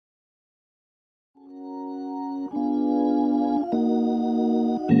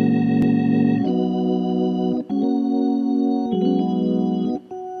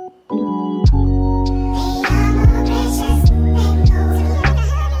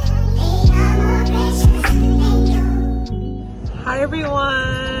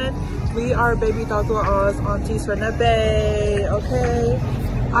everyone! We are baby Tautua'a's aunties from the Bay, okay?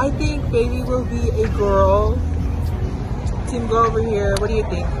 I think baby will be a girl. Team girl over here, what do you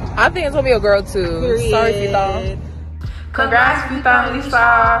think? I think it's gonna be a girl too. Period. Sorry, Pita. Congrats, Pita and Lisa.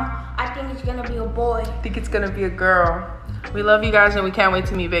 I think it's gonna be a boy. I think it's gonna be a girl. We love you guys and we can't wait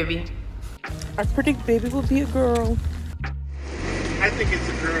to meet baby. I predict baby will be a girl. I think it's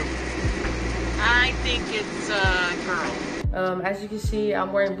a girl. I think it's a girl. As you can see,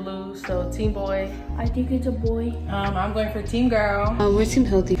 I'm wearing blue, so team boy. I think it's a boy. I'm going for team girl. We're team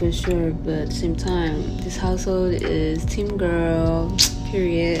healthy for sure, but at the same time, this household is team girl,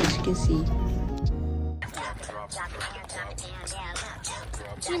 period, as you can see.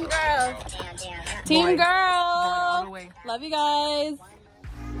 Team girl. Team girl. Love you guys.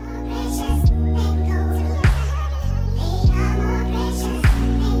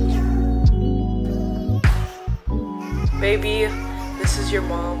 Baby, this is your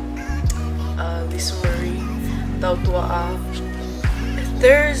mom, Lisa Marie, Tautua'a. If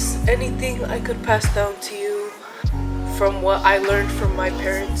there's anything I could pass down to you from what I learned from my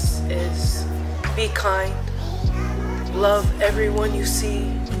parents is be kind, love everyone you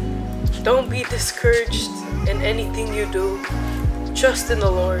see, don't be discouraged in anything you do, trust in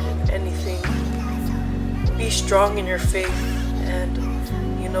the Lord in anything, be strong in your faith, and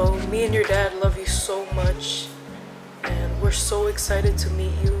you know, me and your dad love you so much. And we're so excited to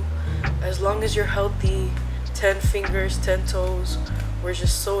meet you. As long as you're healthy, 10 fingers, 10 toes, we're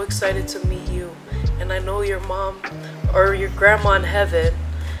just so excited to meet you. And I know your mom or your grandma in heaven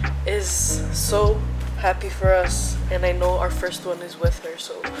is so happy for us. And I know our first one is with her,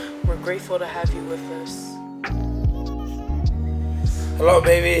 so we're grateful to have you with us. Hello,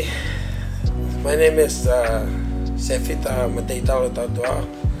 baby. My name is Sefita Mateitalo Tautua'a.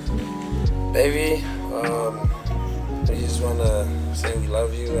 Baby, we just want to say we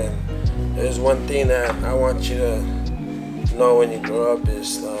love you, and there's one thing that I want you to know when you grow up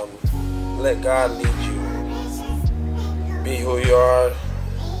is let God lead you. Be who you are.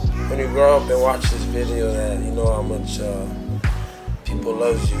 When you grow up and watch this video, that you know how much people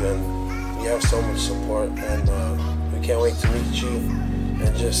love you and you have so much support, and we can't wait to meet you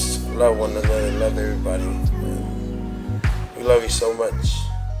and just love one another, love everybody. And we love you so much.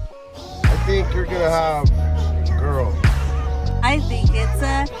 I think you're gonna have girl. I think it's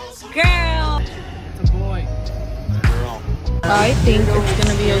a girl. It's a boy. It's a girl. I think it's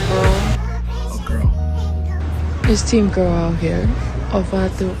gonna be a girl. A girl. It's team girl out here.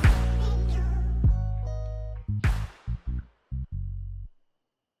 Tautua'a.